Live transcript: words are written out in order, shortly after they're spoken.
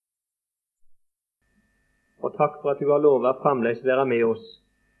og takk for at du har lovet å fremdeles være med oss.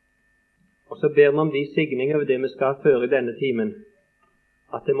 Og så ber vi om de signinger over det vi skal føre i denne timen,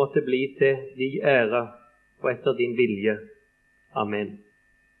 at det måtte bli til de ære og etter din vilje. Amen.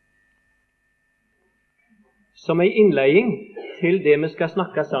 Som en innledning til det vi skal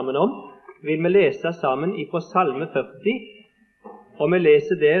snakke sammen om, vil vi lese sammen ifra Salme 40, og vi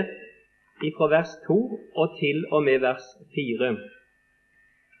leser der ifra vers 2 og til og med vers 4.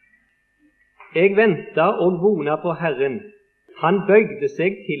 Jeg ventet og vona på Herren. Han bøygde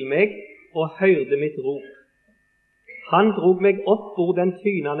seg til meg og hørte mitt rop. Han drog meg opp ur den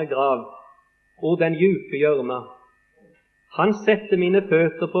tynande grav, ur den djupe gjørma. Han sette mine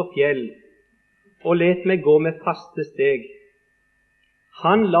føtter på fjell, og let meg gå med faste steg.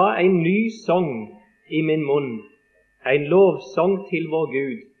 Han la en ny sang i min munn, en lovsang til vår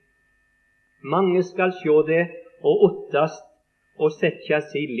Gud. Mange skal sjå det og ottast og setja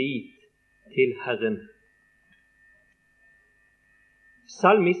si lit til Herren.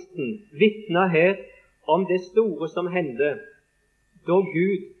 Salmisten vitner her om det store som hendte da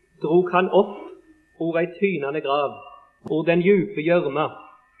Gud drog han opp ur ei tynande grav, ur den djupe gjørma,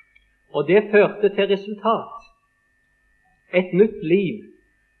 og det førte til resultat. Et nytt liv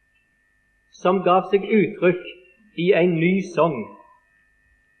som gav seg uttrykk i en ny sang.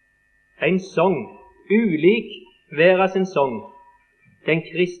 En sang ulik verdas en sang, den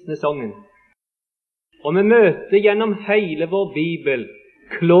kristne sangen. Og vi møter gjennom hele vår Bibel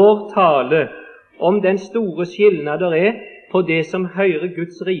klår tale om den store skilnad der er på det som hører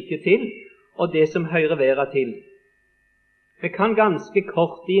Guds rike til, og det som hører verda til. Vi kan ganske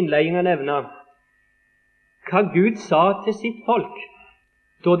kort i innledningen nevne hva Gud sa til sitt folk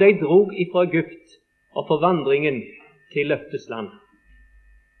da de drog ifra Egypt og på vandringen til løftesland.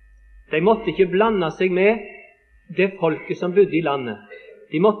 De måtte ikke blande seg med det folket som bodde i landet.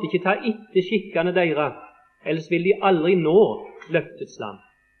 De måtte ikke ta etter skikkene deres, ellers ville de aldri nå løftesland.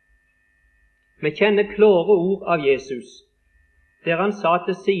 Vi kjenner klare ord av Jesus, der han sa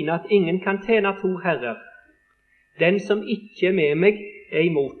til sine at ingen kan tjene to herrer. Den som ikke er med meg, er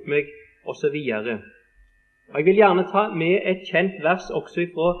imot meg, og så videre. Og jeg vil gjerne ta med et kjent vers også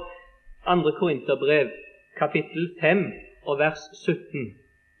fra 2. Korinterbrev, kapittel 5 og vers 17.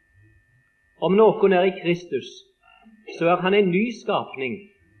 Om noen er i Kristus, så er han en ny skapning.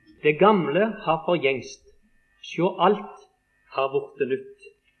 Det gamle har forgjengst. Sjå, alt har blitt nytt.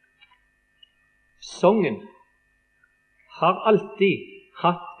 Sangen har alltid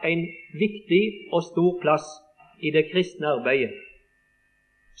hatt en viktig og stor plass i det kristne arbeidet.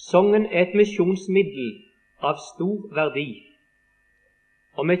 Sangen er et misjonsmiddel av stor verdi.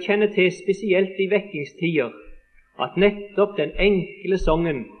 Og vi kjenner til spesielt i vekkingstider at nettopp den enkle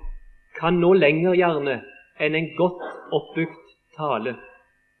sangen kan nå lenger gjerne enn en godt oppbygd tale.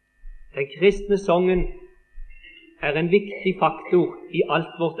 Den kristne sangen er en viktig faktor i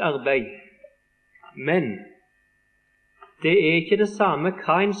alt vårt arbeid. Men det er ikke det samme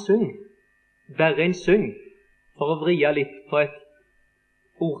hva en syng, bare en syng, for å vrie litt på et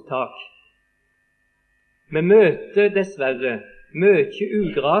ordtak. Vi møter dessverre mye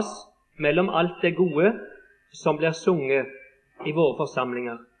ugras mellom alt det gode som blir sunget i våre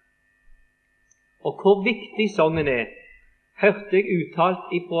forsamlinger. Og hvor viktig sangen er, hørte jeg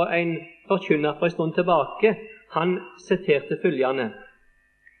uttalt ifra en forkynner for en stund tilbake. Han siterte følgende: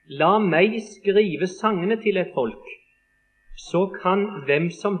 La meg skrive sangene til et folk, så kan hvem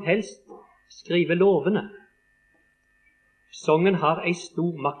som helst skrive lovene. Sangen har en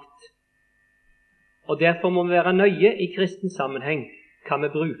stor makt, og derfor må vi være nøye i kristen sammenheng hva vi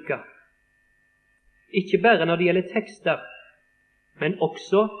bruker. Ikke bare når det gjelder tekster, men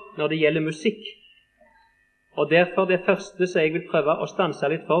også når det gjelder musikk. Og derfor det første som jeg vil prøve å stanse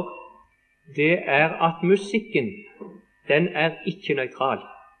litt for, det er at musikken, den er ikke nøytral.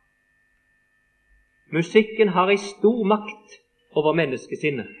 Musikken har en stor makt over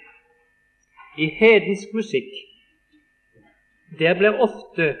menneskesinnet. I hedensk musikk, der blir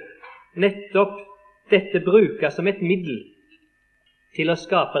ofte nettopp dette bruket som et middel til å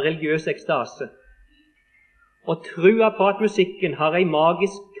skape religiøs ekstase. Og trua på at musikken har en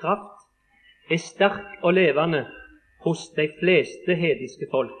magisk kraft, er sterk og levende hos de fleste hedenske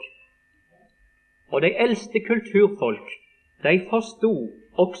folk. Og de eldste kulturfolk, de forstod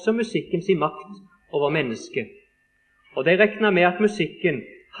også musikkens makt over mennesket. Og de regnet med at musikken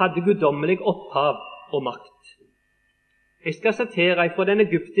hadde guddommelig opphav og makt. Jeg skal sitere fra den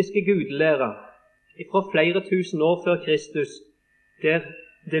egyptiske gudelæra fra flere tusen år før Kristus, der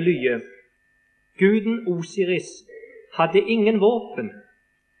det lyder: Guden Osiris hadde ingen våpen,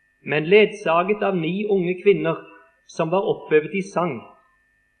 men ledsaget av 9 unge kvinner som var oppøvet i sang,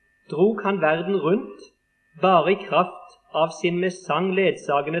 drog han verden rundt bare i kraft av sin med sang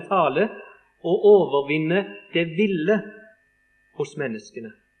ledsagende tale å overvinne det ville hos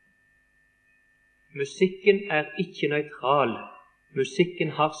menneskene. Musikken er ikke nøytral.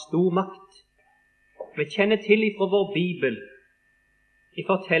 Musikken har stor makt. Vi kjenner til ifra vår Bibel, i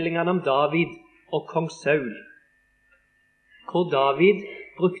fortellingene om David og kong Saul, hvor David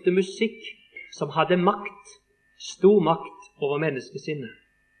brukte musikk som hadde makt, stor makt over menneskesinnet.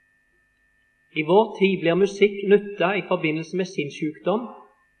 I vår tid blir musikk nyttet i forbindelse med sinnssykdom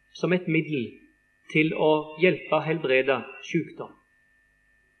som et middel til å hjelpe å helbrede sykdom.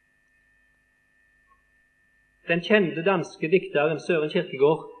 Den kjente danske dikteren Søren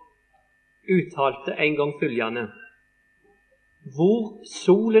Kierkegaard uttalte en gang følgende: hvor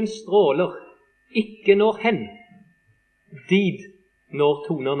solen stråler ikke når hen, dit når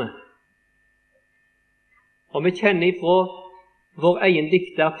tonerne. Og vi kjenner ifra vår egen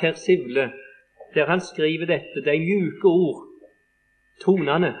dikter Per Sivle, der han skriver dette: de mjuke ord,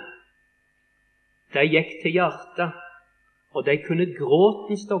 tonene, de gikk til hjertet, og de kunne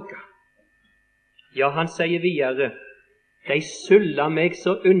gråten stogge. Ja, han sier videre: de sulla meg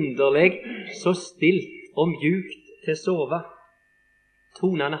så underleg, så stilt og mjukt til sove.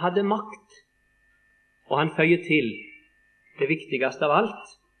 Tonene hadde makt, og han føyer til det viktigste av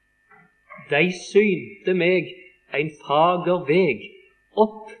alt: de synte meg en fager veg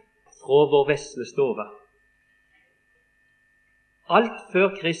opp fra vår vesle stove. Alt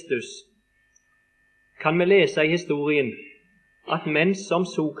før Kristus kan vi lese i historien at menn som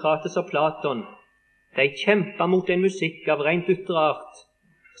Sokrates og Platon, de kjempet mot en musikk av rent ytterart,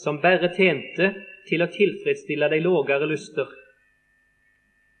 som bare tjente til å tilfredsstille de lågere lyster.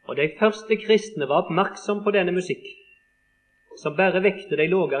 Og de første kristne var oppmerksom på denne musikk, som bare vekte de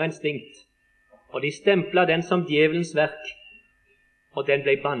lågere instinkt, og de stemplet den som djevelens verk, og den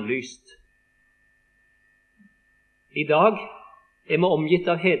ble bannlyst. I dag er vi omgitt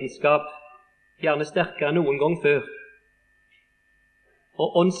av hedenskap, gjerne sterkere enn noen gang før.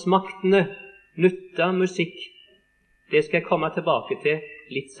 Og åndsmaktene nytter musikk. Det skal jeg komme tilbake til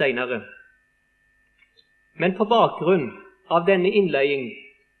litt senere. Men på bakgrunn av denne innledning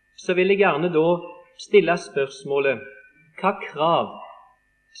så vil jeg gjerne da stille spørsmålet: hva krav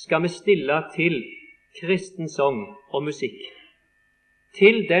skal vi stille til kristen sang og musikk?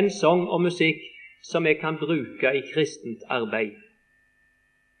 Til den sang og musikk som jeg kan bruke i kristent arbeid.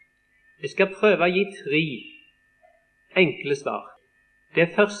 Jeg skal prøve å gi 3 enkle svar. Det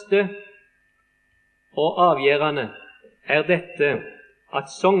første og avgjørende er dette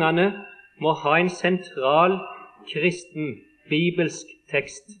at sangene må ha en sentral kristen bibelsk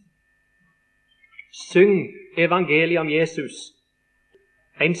tekst. Syng evangeliet om Jesus.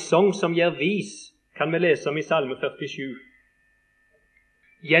 En sang som gjør vis, kan vi lese om i Salme 47.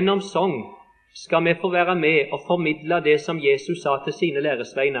 Gjennom sang skal vi få være med og formidle det som Jesus sa til sine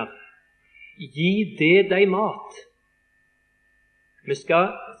læresveiner: gi det deg mat. Vi skal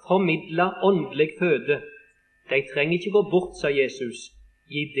formidle åndelig føde. De trenger ikke gå bort, sa Jesus.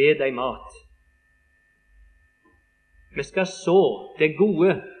 Gi det deg mat. Vi skal så det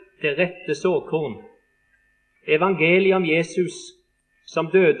gode, det rette såkorn. Evangeliet om Jesus,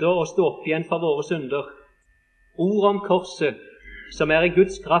 som døde og stod opp igjen for våre synder. Ord om korset, som er i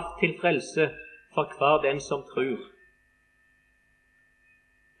Guds kraft til frelse for hver den som tror.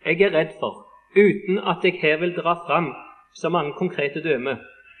 Jeg er redd for, uten at jeg her vil dra fram så mange konkrete dømme,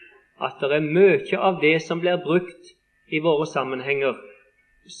 at det er mye av det som blir brukt i våre sammenhenger,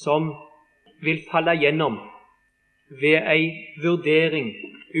 som vil falle gjennom ved en vurdering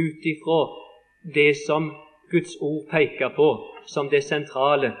ut ifra det som Guds ord peker på som det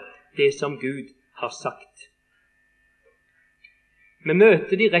sentrale, det som Gud har sagt. Vi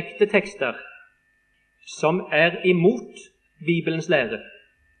møter direkte tekster som er imot Bibelens lære.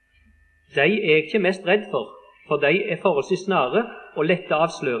 De er jeg ikke mest redd for de er forholdsvis snare og lette å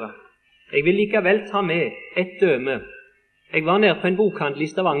avsløre. Jeg vil likevel ta med et døme. Jeg var nede på en bokhandel i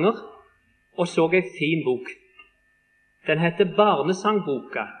Stavanger og så en fin bok. Den heter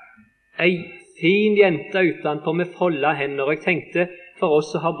Barnesangboka. Ei fin jente utenpå med folda hender, og jeg tenkte, for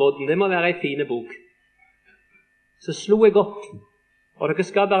oss som har bodden, det må være ei fin bok. Så slo jeg opp, og dere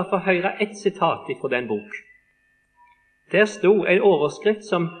skal bare få høre ett sitat fra den bok. Der sto en overskrift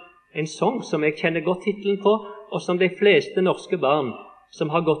som en sang som jeg kjenner godt titelen på, og som de fleste norske barn som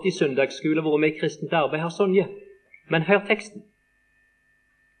har gått i søndagsskole og vært med i kristent arbeid, har sunget. Men hør teksten.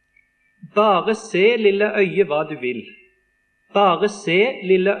 Bare se, lille øye, hva du vil. Bare se,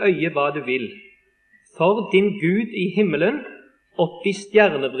 lille øye, hva du vil. For din Gud i himmelen, opp i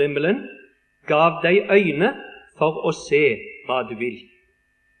stjernebrimmelen, gav deg øyne for å se hva du vil.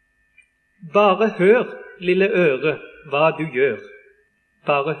 Bare hør, lille øre, hva du gjør.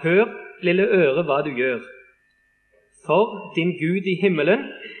 Bare hør, lille øre, hva du gjør. For din Gud i himmelen,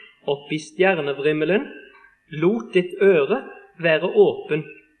 opp i stjernevrimmelen, lot ditt øre være åpen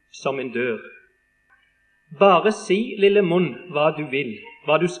som en dør. Bare si, lille munn, hva du vil,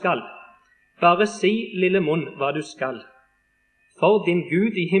 hva du skal. Bare si, lille munn, hva du skal. For din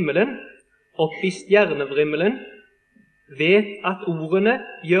Gud i himmelen, opp i stjernevrimmelen, vet at ordene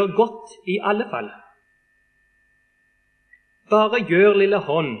gjør godt i alle fall. Bare gjør, lille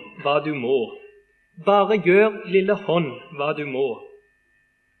hånd, hva du må. Bare gjør, lille hånd, hva du må.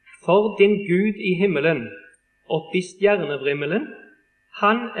 For din Gud i himmelen, opp i stjernevrimmelen,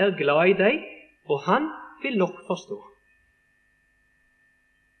 han er glad i deg, og han vil nok forstå.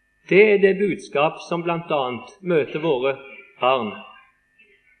 Det er det budskap som blant annet møter våre barn.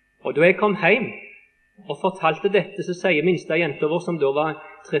 Og da jeg kom hjem og fortalte dette, så sier minste jenta vår, som da var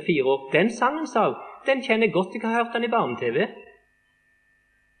 3-4 år, den sangen, sa hun, den kjenner jeg godt, jeg har hørt den i barne-TV.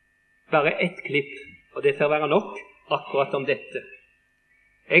 Bare ett klipp, og det får være nok akkurat om dette.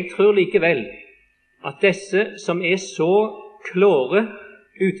 Jeg tror likevel at disse som er så klåre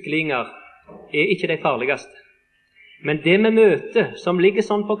utglinger, er ikke de farligste. Men det vi møter, som ligger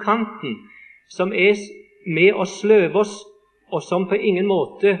sånn på kanten, som er med å sløve oss, og som på ingen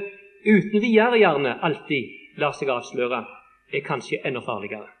måte uten videre gjerne alltid lar seg avsløre, er kanskje enda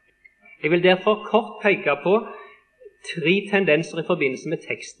farligere. Jeg vil derfor kort peke på 3 tendenser i forbindelse med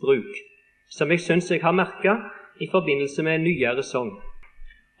tekstbruk, som jeg synes jeg har merket i forbindelse med en nyere sang.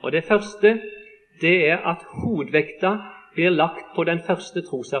 Og det første, det er at hovedvekta blir lagt på den første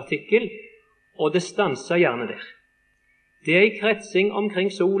trosartikkel, og det stanser gjerne der. Det er i kretsing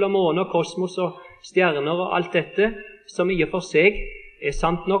omkring sol og måne og kosmos og stjerner og alt dette, som i og for seg er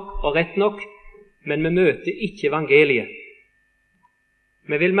sant nok og rett nok, men vi møter ikke evangeliet.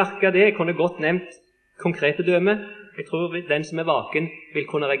 Vi vil merke det, jeg kunne godt nevnt konkrete dømme, jeg tror den som er vaken vil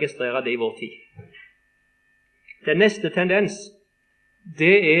kunne registrere det i vår tid. Den neste tendens,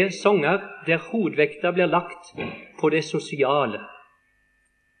 det er sanger der hovedvekta blir lagt på det sosiale.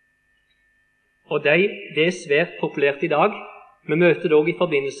 Og det er svært populært i dag. Vi møter det også i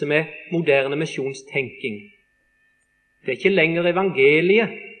forbindelse med moderne misjonstenking. Det er ikke lenger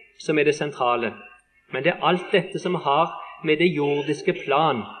evangeliet som er det sentrale, men det er alt dette som har med det jordiske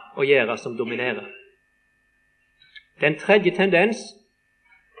plan å gjøre, som dominerer. Den tredje tendens,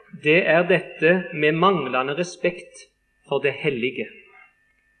 det er dette med manglende respekt for det hellige.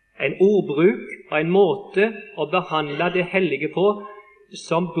 En ordbruk og en måte å behandle det hellige på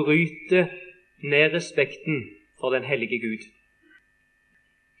som bryter ned respekten for den hellige Gud.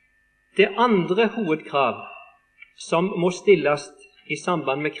 Det andre hovedkrav som må stilles i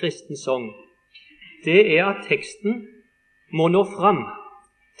samband med kristen sang, det er at teksten må nå fram.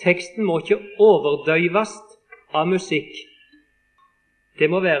 Teksten må ikke overdøyves av musikk. Det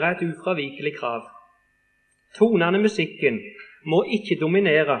må være et ufravikelig krav. Tonene i musikken må ikke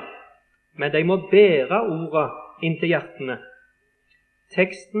dominere, men de må bære orda inn til hjertene.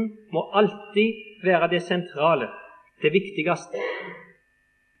 Teksten må alltid være det sentrale, det viktigste.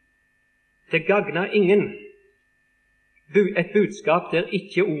 Det gagner ingen et budskap der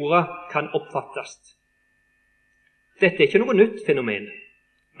ikke orda kan oppfattes. Dette er ikke noe nytt fenomen.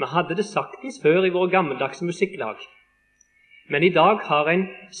 Vi hadde det saktens før i våre gammeldagse musikklag. Men i dag har en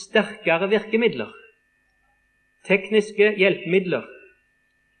sterkere virkemidler, tekniske hjelpemidler,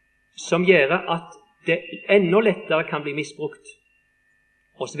 som gjør at det enda lettere kan bli misbrukt.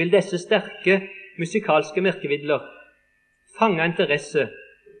 Og så vil disse sterke musikalske virkemidler fange interesse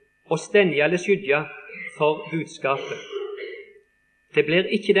og stenje eller skydde for budskapet. Det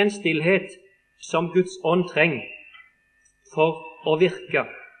blir ikke den stillhet som Guds ånd trenger for å virke.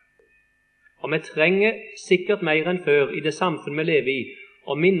 Og vi trenger sikkert mer enn før i det samfunn vi lever i,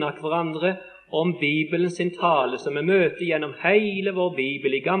 å minne hverandre om Bibelen sin tale, som vi møter gjennom hele vår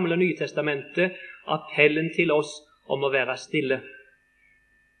Bibel i Gamle og Nye Testamentet, appellen til oss om å være stille.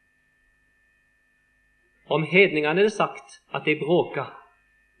 Om hedningene er det sagt at de bråker.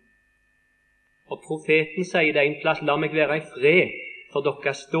 Og profeten sier det en plass, la meg være i fred for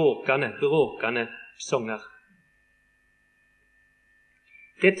deres ståkende, bråkende sanger.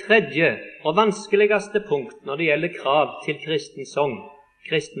 Det tredje og vanskeligste punkt når det gjelder krav til kristen sang,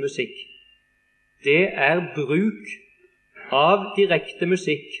 kristen musikk, det er bruk av direkte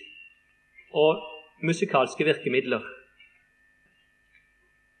musikk og musikalske virkemidler.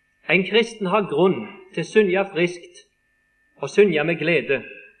 En kristen har grunn til å synge friskt og synge med glede.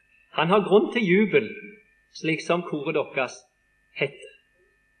 Han har grunn til jubel, slik som koret deres heter.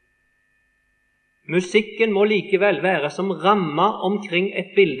 Musikken må likevel være som ramme omkring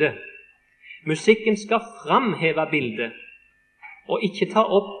et bilde. Musikken skal framheve bildet, og ikke ta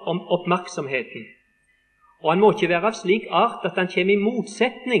opp om oppmerksomheten. Og han må ikke være av slik art at han kommer i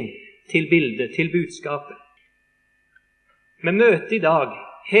motsetning til bildet, til budskapet. Vi møter i dag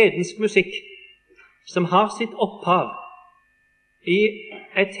hedensk musikk som har sitt opphav i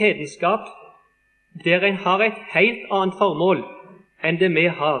et hedenskap der en har et helt annet formål enn det vi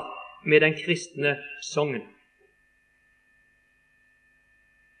har med den kristne sangen.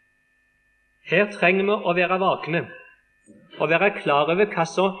 Her trenger vi å være vakne og være klar over hva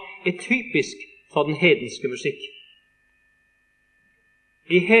som er typisk for den hedenske musikk.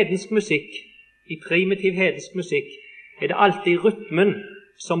 I hedensk musikk, i primitiv hedensk musikk, er det alltid rytmen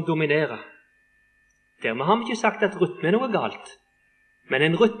som dominerer. Dermed har vi ikke sagt at rytme er noe galt, men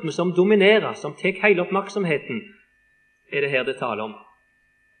en rytme som dominerer, som tar hele oppmerksomheten, er det her det taler om.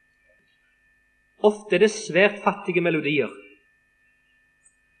 Ofte er det svært fattige melodier.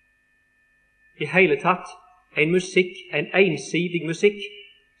 I hele tatt en musikk, en ensidig musikk,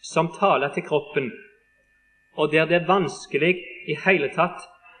 som taler til kroppen, og der det er vanskelig i hele tatt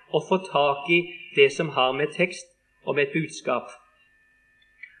å få tak i det som har med tekst og med et budskap.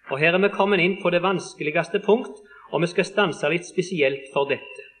 Og her er vi kommet inn på det vanskeligste punkt, og vi skal stanse litt spesielt for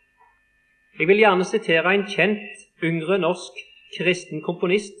dette. Jeg vil gjerne sitere en kjent, yngre norsk kristen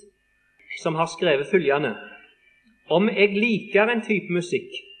komponist som har skrevet følgende: «Om jeg liker en type musikk,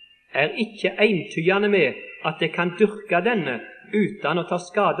 er ikke entyende med at jeg kan dyrke denne uten å ta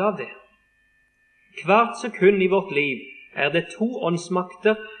skade av det. Hvert sekund i vårt liv er det to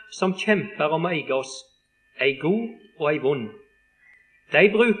åndsmakter som kjemper om å eie oss, ei god og ei vond. De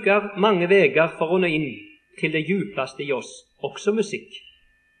bruker mange veger for å nå inn til det djupeste i oss, også musikk.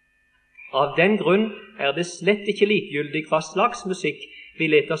 Av den grunn er det slett ikke likegyldig hva slags musikk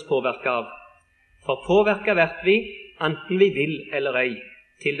vi leter oss påvirke av, for påvirke hvert vi, enten vi vil eller ei,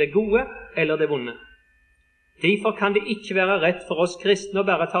 til det gode eller det vonde. Derfor kan det ikke være rett for oss kristne å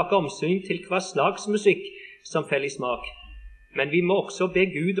bare take omsyn til hva slags musikk som faller i smak, men vi må også be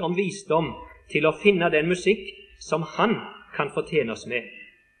Gud om visdom til å finne den musikk som Han kan fortjene oss med.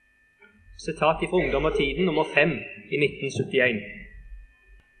 Sitat fra Ungdom og Tiden, nummer 5 i 1971.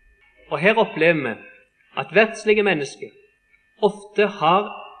 Og her opplever vi at verdslige mennesker ofte har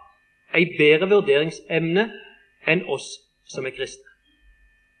en bedre vurderingsemne enn oss som er kristne.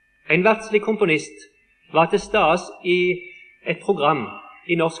 En verdslig komponist var til stede i et program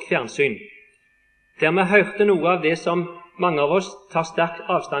i norsk fjernsyn, der vi hørte noe av det som mange av oss tar sterk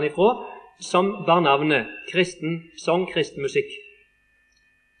avstand ifra, som bar navnet kristen sang, kristen musikk.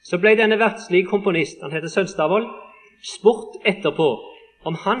 Så ble denne verdslige komponist, han heter Sønstavold, spurt etterpå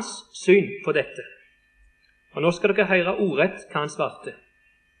om hans syn på dette. Og nå skal dere høre ordrett hva han svarte.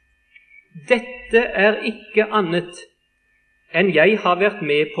 Dette er ikke annet enn jeg har vært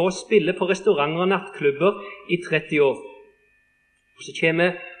med på å spille på restauranter og nattklubber i 30 år. Og så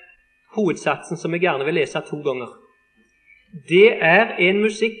kommer hovedsatsen som jeg gjerne vil lese 2 ganger. Det er en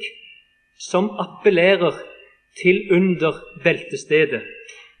musikk som appellerer til under beltestedet.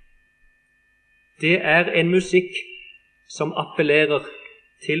 Det er en musikk som appellerer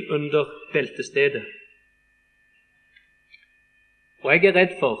til under beltestedet. Og jeg er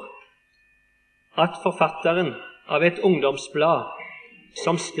redd for at forfatteren av et ungdomsblad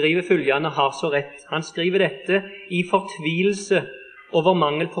som skriver følgende har så rett. Han skriver dette i fortvilelse over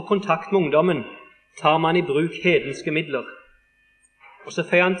mangel på kontakt med ungdommen, tar man i bruk hedenske midler. Og så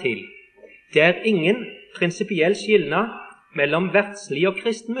føyer han til: det er ingen prinsipiell skillnad mellom verdslig og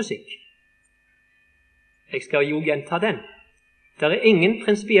kristen musikk. Jeg skal jo gjenta den. Det er ingen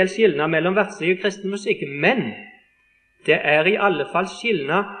prinsipiell skillnad mellom verdslig og kristen musikk, men det er i alle fall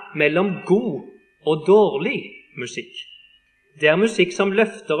skillnad mellom god og dårlig musikk. Det er musikk som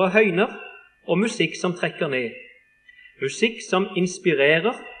løfter og høyner, og musikk som trekker ned. Musikk som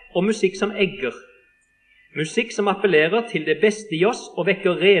inspirerer, og musikk som egger. Musikk som appellerer til det beste i oss og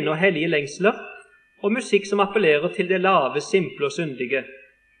vekker rene og hellige lengsler, og musikk som appellerer til det lave, simple og syndige.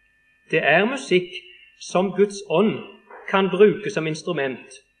 Det er musikk som Guds ånd kan bruke som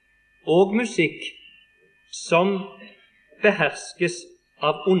instrument, og musikk som beherskes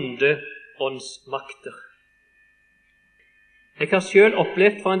av onde åndsmakter. Jeg har selv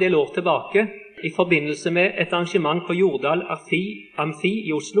opplevd for en del år tilbake, i forbindelse med et arrangement på Jordal Amfi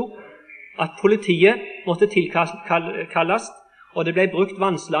i Oslo, at politiet måtte tilkalles, og det ble brukt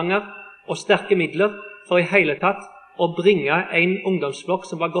vannslanger og sterke midler for i hele tatt å bringe en ungdomsflokk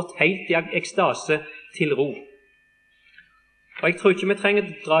som var gått helt i ekstase til ro. Og jeg tror ikke vi trenger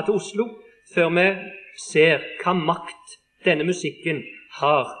å dra til Oslo før vi ser hva makt denne musikken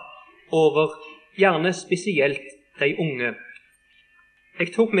har over gjerne spesielt de unge.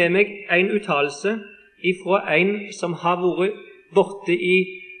 Jeg tok med meg en uttalelse fra en som har vært borte i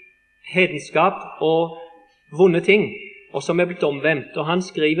hedenskap og vonde ting, og som blitt omvendt, og han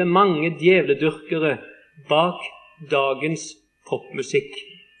skriver mange djevledyrkere bak dagens popmusikk.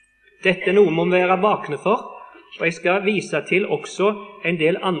 Dette noe må vi være vakne for, og jeg skal vise til også en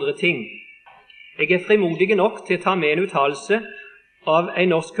del andre ting. Jeg frimodig nok til å ta med en uttalelse av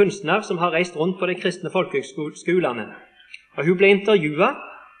en norsk kunstner som har reist rundt på de kristne folkehøgskolene. Og hun ble intervjuet.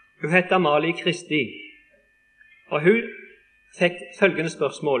 Hun heter Amalie Kristi. Og hun fikk følgende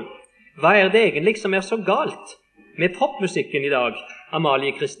spørsmål: hva det egentlig som så galt med popmusikken i dag,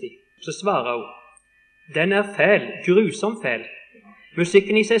 Amalie Kristi? Så svarer hun: den fæl, grusom fæl.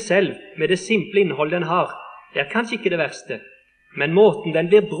 Musikken i seg selv, med det simple innhold den har, kanskje ikke det verste, men måten den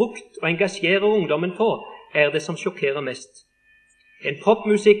blir brukt og engasjerer ungdommen på, det som sjokkerer mest. En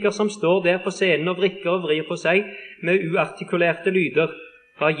popmusiker som står der på scenen og vrikker og vrir på seg med uartikulerte lyder,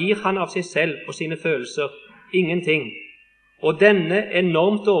 hva gir han av seg selv og sine følelser? Ingenting. Og denne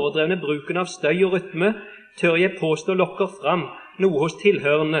enormt overdrevne bruken av støy og rytme tør jeg påstå lokker fram noe hos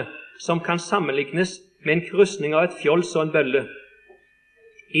tilhørende som kan sammenlignes med en krysning av et fjols og en bølle.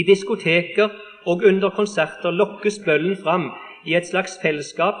 I diskoteker og under konserter lokkes bøllen fram i et slags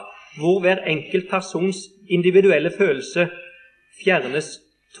fellesskap hvor hver enkelt persons individuelle følelse fjernes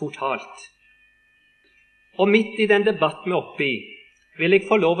totalt. Og midt i den debatten vi oppe i, vil jeg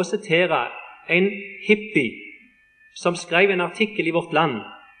få lov å sitere en hippie som skrev en artikkel i Vårt Land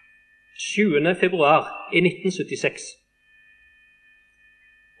 7. februar i 1976.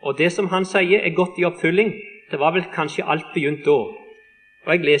 Og det som han sier gått i oppfylling, det var vel kanskje alt begynt da.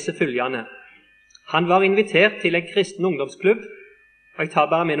 Og jeg leser følgende. Han var invitert til en kristen ungdomsklubb, og jeg tar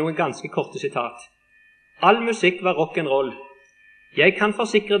bare med noen ganske korte sitat. All musikk var rock'n'roll. Jeg kan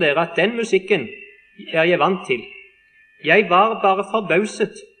forsikre dere at den musikken jeg vant til. Jeg var bare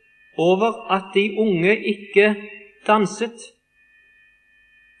forbauset over at de unge ikke danset.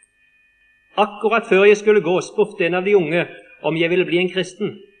 Akkurat før jeg skulle gå, spurte en av de unge om jeg ville bli en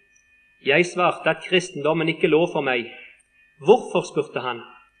kristen. Jeg svarte at kristendommen ikke lå for meg. Hvorfor, spurte han.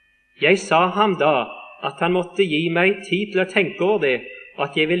 Jeg sa ham da at han måtte gi meg tid til å tenke over det, og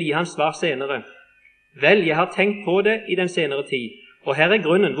at jeg vil gi ham svar senere. Vel, jeg har tenkt på det i den senere tid, og her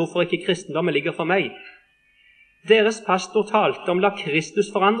grunnen hvorfor ikke kristendommen ligger for meg. Deres pastor talte om la Kristus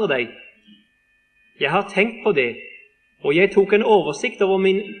forandre deg. Jeg har tenkt på det, og jeg tok en oversikt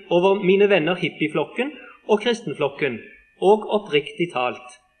over mine venner hippieflokken og kristenflokken, og oppriktig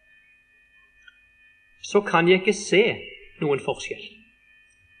talt. Så kan jeg ikke se noen forskjell.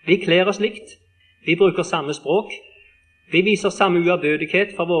 Vi kler oss likt, vi bruker samme språk, vi viser samme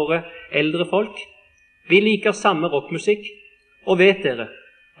uærbødighet for våre eldre folk, vi liker samme rockmusikk, og vet dere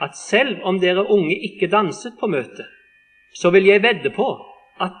at selv om dere unge ikke danset på møtet, så vil jeg vedde på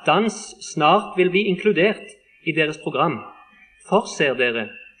at dans snart vil bli inkludert i deres program. For, ser dere,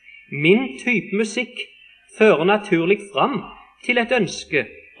 min type musikk fører naturlig fram til et ønske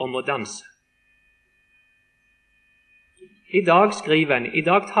om å danse. I dag skriver han, i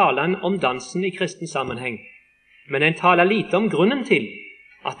dag taler han om dansen i kristen sammenheng, men han taler lite om grunnen til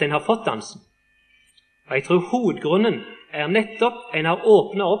at han har fått dansen. Og jeg tror hovedgrunnen nettopp en har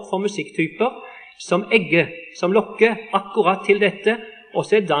åpnet opp for musikktyper som som lokker akkurat til dette, og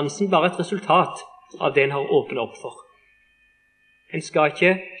så dansen bare et resultat av det en har åpnet opp for. En skal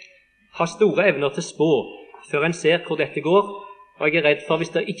ikke ha store evner til spå før en ser hvor dette går, og jeg redd for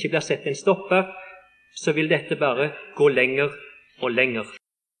hvis det ikke blir sett en stopper, så vil dette bare gå lenger og lenger.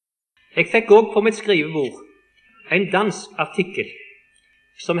 Jeg fikk også på mitt skrivebord en dansk artikkel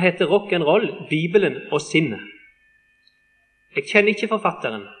som heter Rock'n'roll, Bibelen og sinnet. Jeg kjenner ikke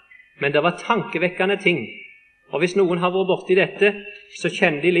forfatteren, men det var tankevekkende ting, og hvis noen har vært borti dette, så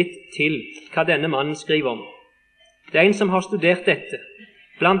kjenner de litt til hva denne mannen skriver om. Det en som har studert dette,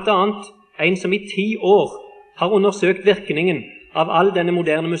 blant annet en som i 10 år har undersøkt virkningen av all denne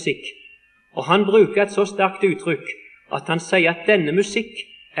moderne musikk, og han bruker et så sterkt uttrykk at han sier at denne musikk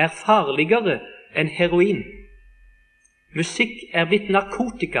farligere enn heroin. Musikk blitt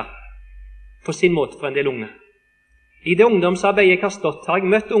narkotika på sin måte for en del unge. I det ungdomsarbeidet jeg har stått, har jeg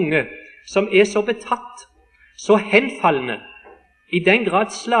møtt unge som så betatt, så henfallende, i den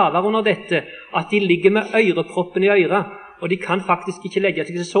grad slaver under dette, at de ligger med øreproppen i øret, og de kan faktisk ikke legge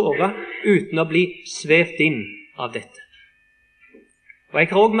til såret uten å bli svevt inn av dette. Og jeg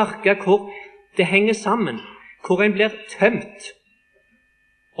har også merket hvor det henger sammen, hvor en blir tømt,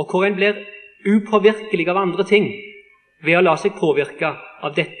 og hvor en blir upåvirkelig av andre ting, ved å la seg påvirke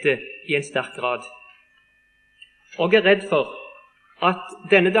av dette i en sterk grad. Og jeg redd for at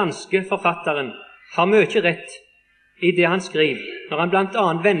denne danske forfatteren har mye rett i det han skriver, når han blant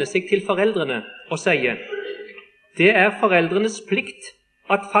annet vender seg til foreldrene og sier: det foreldrenes plikt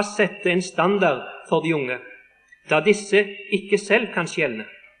at fastsette en standard for de unge, da disse ikke selv kan skjelne.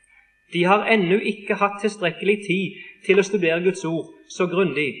 De har ennå ikke hatt tilstrekkelig tid til å studere Guds ord så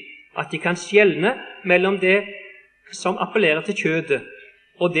grundig at de kan skjelne mellom det som appellerer til kjødet,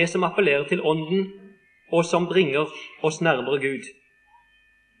 og det som appellerer til ånden, og som bringer oss nærmere Gud.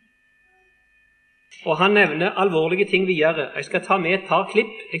 Og han nevner alvorlige ting videre. Jeg skal ta med et par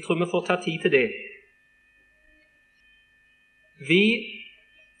klipp. Jeg tror vi får ta tid til det.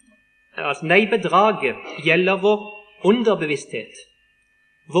 Bedraget gjelder vår underbevissthet.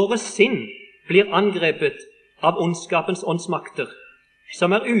 Våre sinn blir angrepet av ondskapens åndsmakter,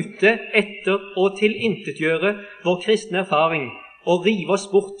 som ute etter å tilintetgjøre vår kristne erfaring og rive oss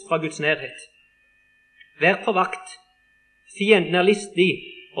bort fra Guds nærhet. Vær på vakt. Fienden listig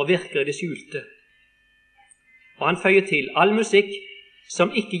og virker i det skjulte. Og han føyer til: all musikk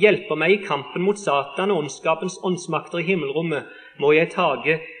som ikke hjelper meg i kampen mot Satan og ondskapens åndsmakter i himmelrommet, må jeg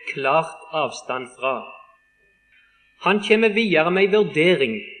tage klart avstand fra. Han kommer videre med en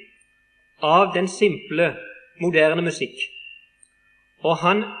vurdering av den simple, moderne musikk. Og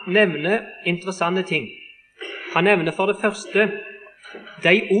han nevner interessante ting. Han nevner for det første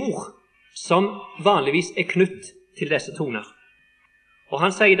de ord som vanligvis knytt til disse toner. Og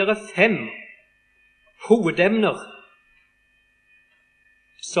han sier det 5 hovedemner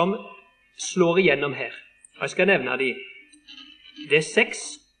som slår igjennom her. Jeg skal nevne de. Det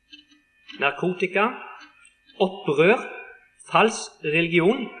 6: narkotika, opprør, falsk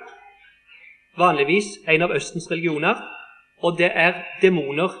religion, vanligvis en av Østens religioner, og det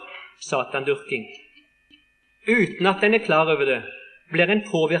demoner, satandyrking. Uten at en klar over det, blir en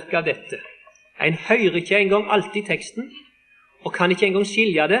påvirket av dette. En hører ikke engang alltid teksten, og kan ikke engang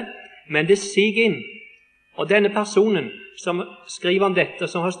skilje det, men det siger inn. Og denne personen som skriver om dette,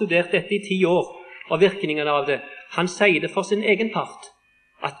 som har studert dette i 10 år, og virkningen av det, han sier det for sin egen part,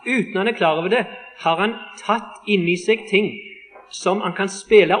 at uten han klar over det, har han tatt inn i seg ting som han kan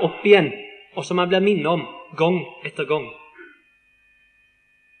spille opp igjen, og som han blir minnet om gang etter gang.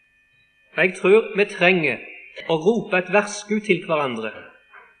 Jeg tror vi trenger å rope et varsku til hverandre,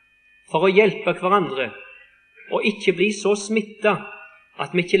 for å hjelpe hverandre, og ikke bli så smittet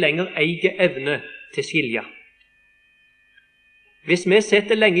at vi ikke lenger eier evne til skilja. Hvis vi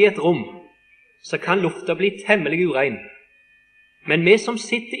sitter lenge i et rom, så kan lufta bli temmelig urein. Men vi som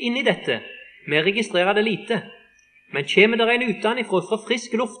sitter inne i dette, vi registrerer det lite. Men kommer det en utenifra fra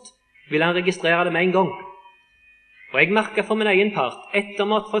frisk luft, vil han registrere det med en gang. Og jeg merker for min egen part, etter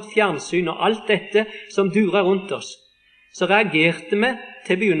vi har fått fjernsyn og alt dette som durer rundt oss, så reagerte vi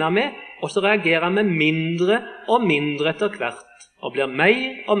til å begynne med, og så reagerer vi mindre og mindre etter hvert, og blir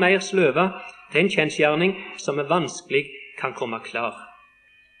mer og mer sløva til en kjensgjerning som vanskelig kan komme klar.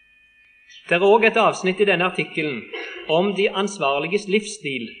 Det også et avsnitt i denne artikkelen om de ansvarliges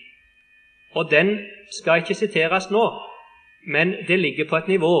livsstil, og den skal ikke siteres nå, men det ligger på et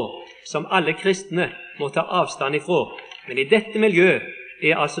nivå som alle kristne må ta avstand ifra. Men i dette miljøet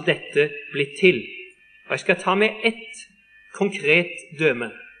altså dette blitt til. Og jeg skal ta med ett konkret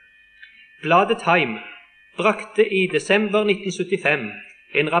døme. Bladet Tjøstheim brakte i desember 1975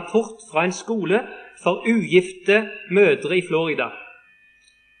 en rapport fra en skole for ugifte mødre i Florida.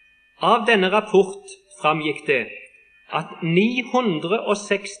 Av denne rapport framgikk det at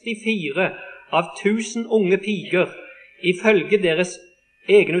 964 av 1000 unge piger ifølge deres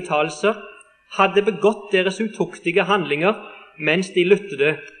egne uttalelser hadde begått deres utuktige handlinger mens de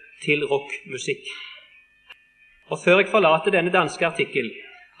lyttet til rockmusikk. Og før jeg forlater denne danske artikkel,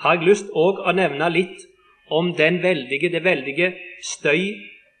 har jeg lyst også å nevne litt om det veldige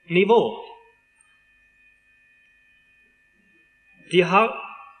støynivå. De har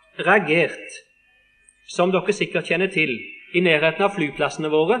reagert, som dere sikkert kjenner til, i nærheten av flyplassene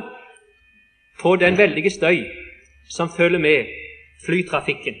våre, på den veldige støy som følger med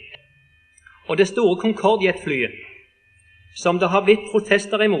flytrafikken. Og det store Concorde-jetflyet, som det har blitt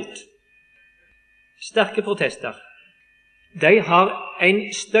protester imot, sterke protester, de har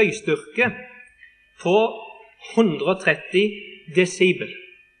en støystyrke på 130 desibel.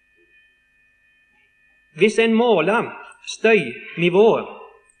 Hvis en måler støynivået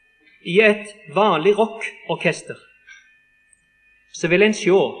i et vanlig rockorkester, så vil en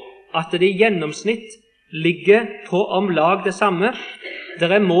se at det i gjennomsnitt ligger på om lag det samme.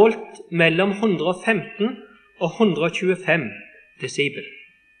 Det målt mellom 115 og 125 desibel.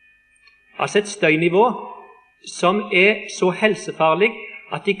 Altså et støynivå som så helsefarlig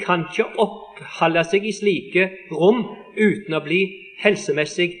at de kan ikke oppholde seg i slike rom uten å bli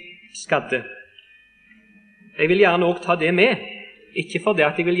helsemessig skadde. Jeg vil gjerne også ta det med, ikke for det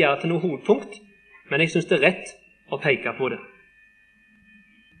at jeg vil gjøre til noe hovedpunkt, men jeg synes det er rett å peke på det.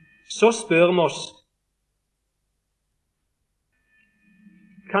 Så spør vi oss,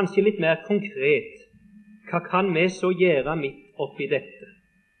 kanskje litt mer konkret, hva kan vi så gjøre midt oppi dette?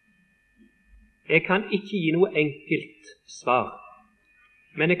 Jeg kan ikke gi noe enkelt svar,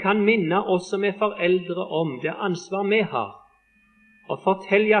 men jeg kan minne oss som er foreldre om det ansvar vi har, og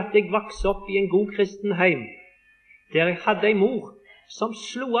fortelle at jeg vokste opp i en god kristen heim, der jeg hadde en mor som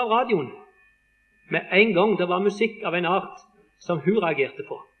slo av radioen med en gang det var musikk av en art som hun reagerte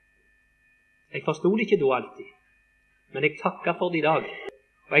på. Jeg forstod det ikke da alltid, men jeg takker for det i dag.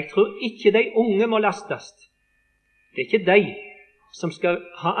 Og jeg tror ikke de unge må lastes. Det er ikke de som skal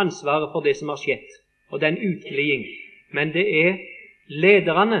ha ansvaret for det som har skjedd, og den utgliding, men det er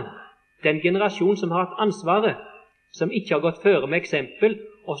lederne, den generasjon som har hatt ansvaret, som ikke har gått føre med eksempel,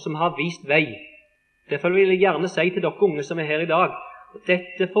 og som har vist vei. Derfor vil jeg gjerne si til dere unge som er her i dag, at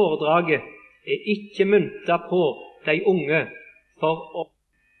dette foredraget er ikke myntet på de unge for å...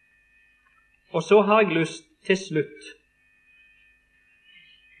 Og så har jeg lyst til slutt,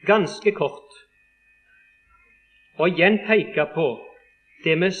 ganske kort, og igjen peke på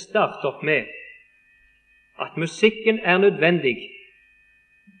det vi startet opp med, at musikken er nødvendig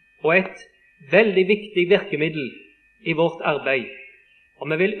og et veldig viktig virkemiddel i vårt arbeid. Og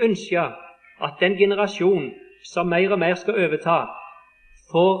vi vil ønske at den generasjon som mer og mer skal overta,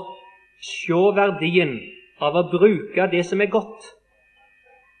 får se verdien av å bruke det som er godt.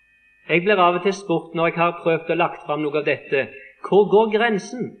 Jeg blir av og til spurt når jeg har prøvd å lagt fram noe av dette, hvor går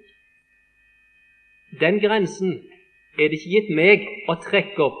grensen? Den grensen er det ikke gitt meg å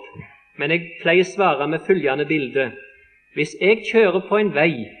trekke opp, men jeg pleier svare med følgende bilde. Hvis jeg kjører på en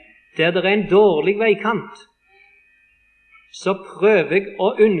vei der det er en dårlig veikant, så prøver jeg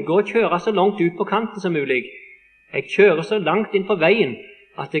å unngå å kjøre så langt ut på kanten som mulig. Jeg kjører så langt inn på veien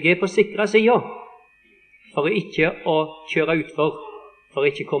at jeg er på sikre siden, for ikke å kjøre utfor, for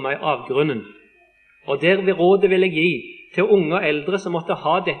ikke å komme i avgrunnen. Og der rådet vil jeg gi til unge og eldre som måtte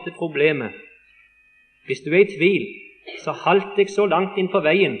ha dette problemet. Hvis du er i tvil, så halt deg så langt inn på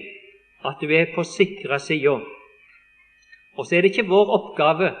veien at du er på sikre siden. Og så er det ikke vår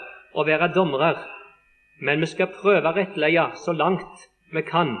oppgave å være dommere, men vi skal prøve å rettleie så langt vi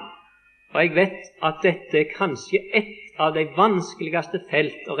kan. Og jeg vet at dette er kanskje et av de vanskeligste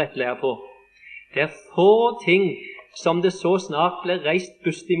felt å rettleie på. Det er få ting som det så snart blir reist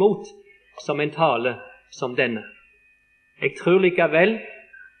bust imot som en tale som denne. Jeg tror likevel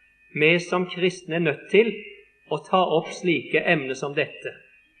vi som kristne er nødt til å ta opp slike emner som dette.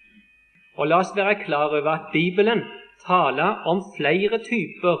 Og la oss være klar over at Bibelen taler om flere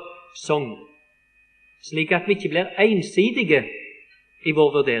typer sang, slik at vi ikke blir ensidige i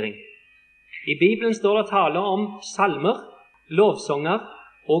vår vurdering. I Bibelen står det tale om salmer, lovsanger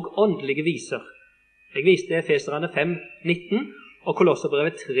og åndelige viser. Jeg viste Efeserne 5:19 og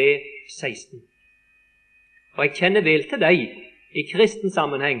Kolosserbrevet 3:16. Og jeg kjenner vel til deg i kristen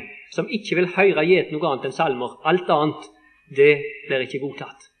sammenheng som ikke vil høre gjete noe annet enn salmer. Alt annet, det blir ikke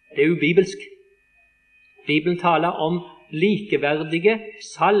godtatt. Det er ubibelsk. Bibelen taler om likeverdige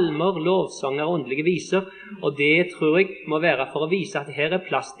salmer, lovsanger og åndelige viser, og det tror jeg må være for å vise at her er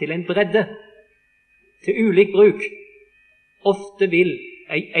plass til en bredde, til ulik bruk. Ofte vil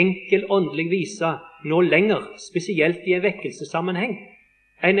en enkel åndelig vise nå lenger, spesielt i en vekkelsessammenheng,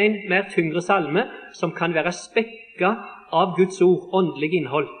 enn en mer tyngre salme som kan være spekka av Guds ord, åndelig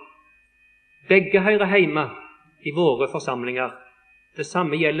innhold. Begge hører hjemme i våre forsamlinger. Det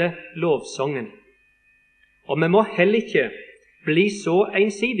samme gjelder lovsangen. Og vi må heller ikke bli så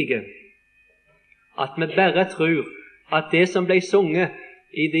ensidige at vi bare tror at det som ble sunget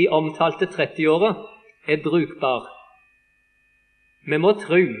i de omtalte 30-åra, er brukbar. Vi må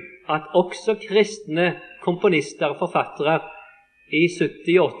tro at også kristne komponister og forfattere i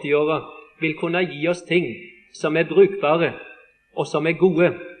 70-80-åra vil kunne gi oss ting som er brukbare og som er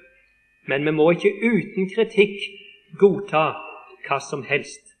gode, men vi må ikke uten kritikk godta hva som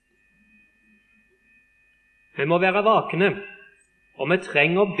helst. Vi må være vakne, og vi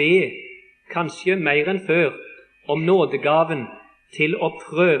trenger å be, kanskje mer enn før, om nådegaven til å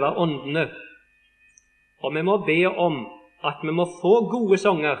prøve åndene. Og vi må be om at vi må få gode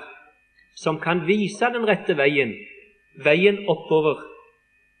sanger som kan vise den rette veien, veien oppover.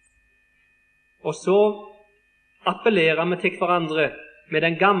 Og så appellerer vi til hverandre med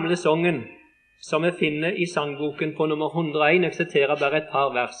den gamle sangen som vi finner i sangboken på nummer 101. Jeg siterer bare et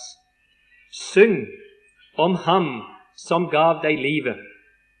par vers. Syng om ham som gav deg livet.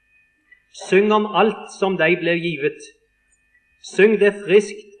 Syng om alt som deg ble givet. Syng det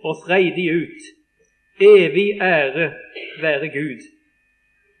friskt og freidig ut. evig ære være Gud.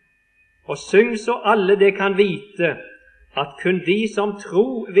 Og syng så alle det kan vite, at kun de som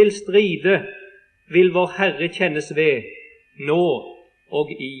tro vil stride, vil vår Herre kjennes ved, nå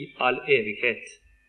og i all evighet.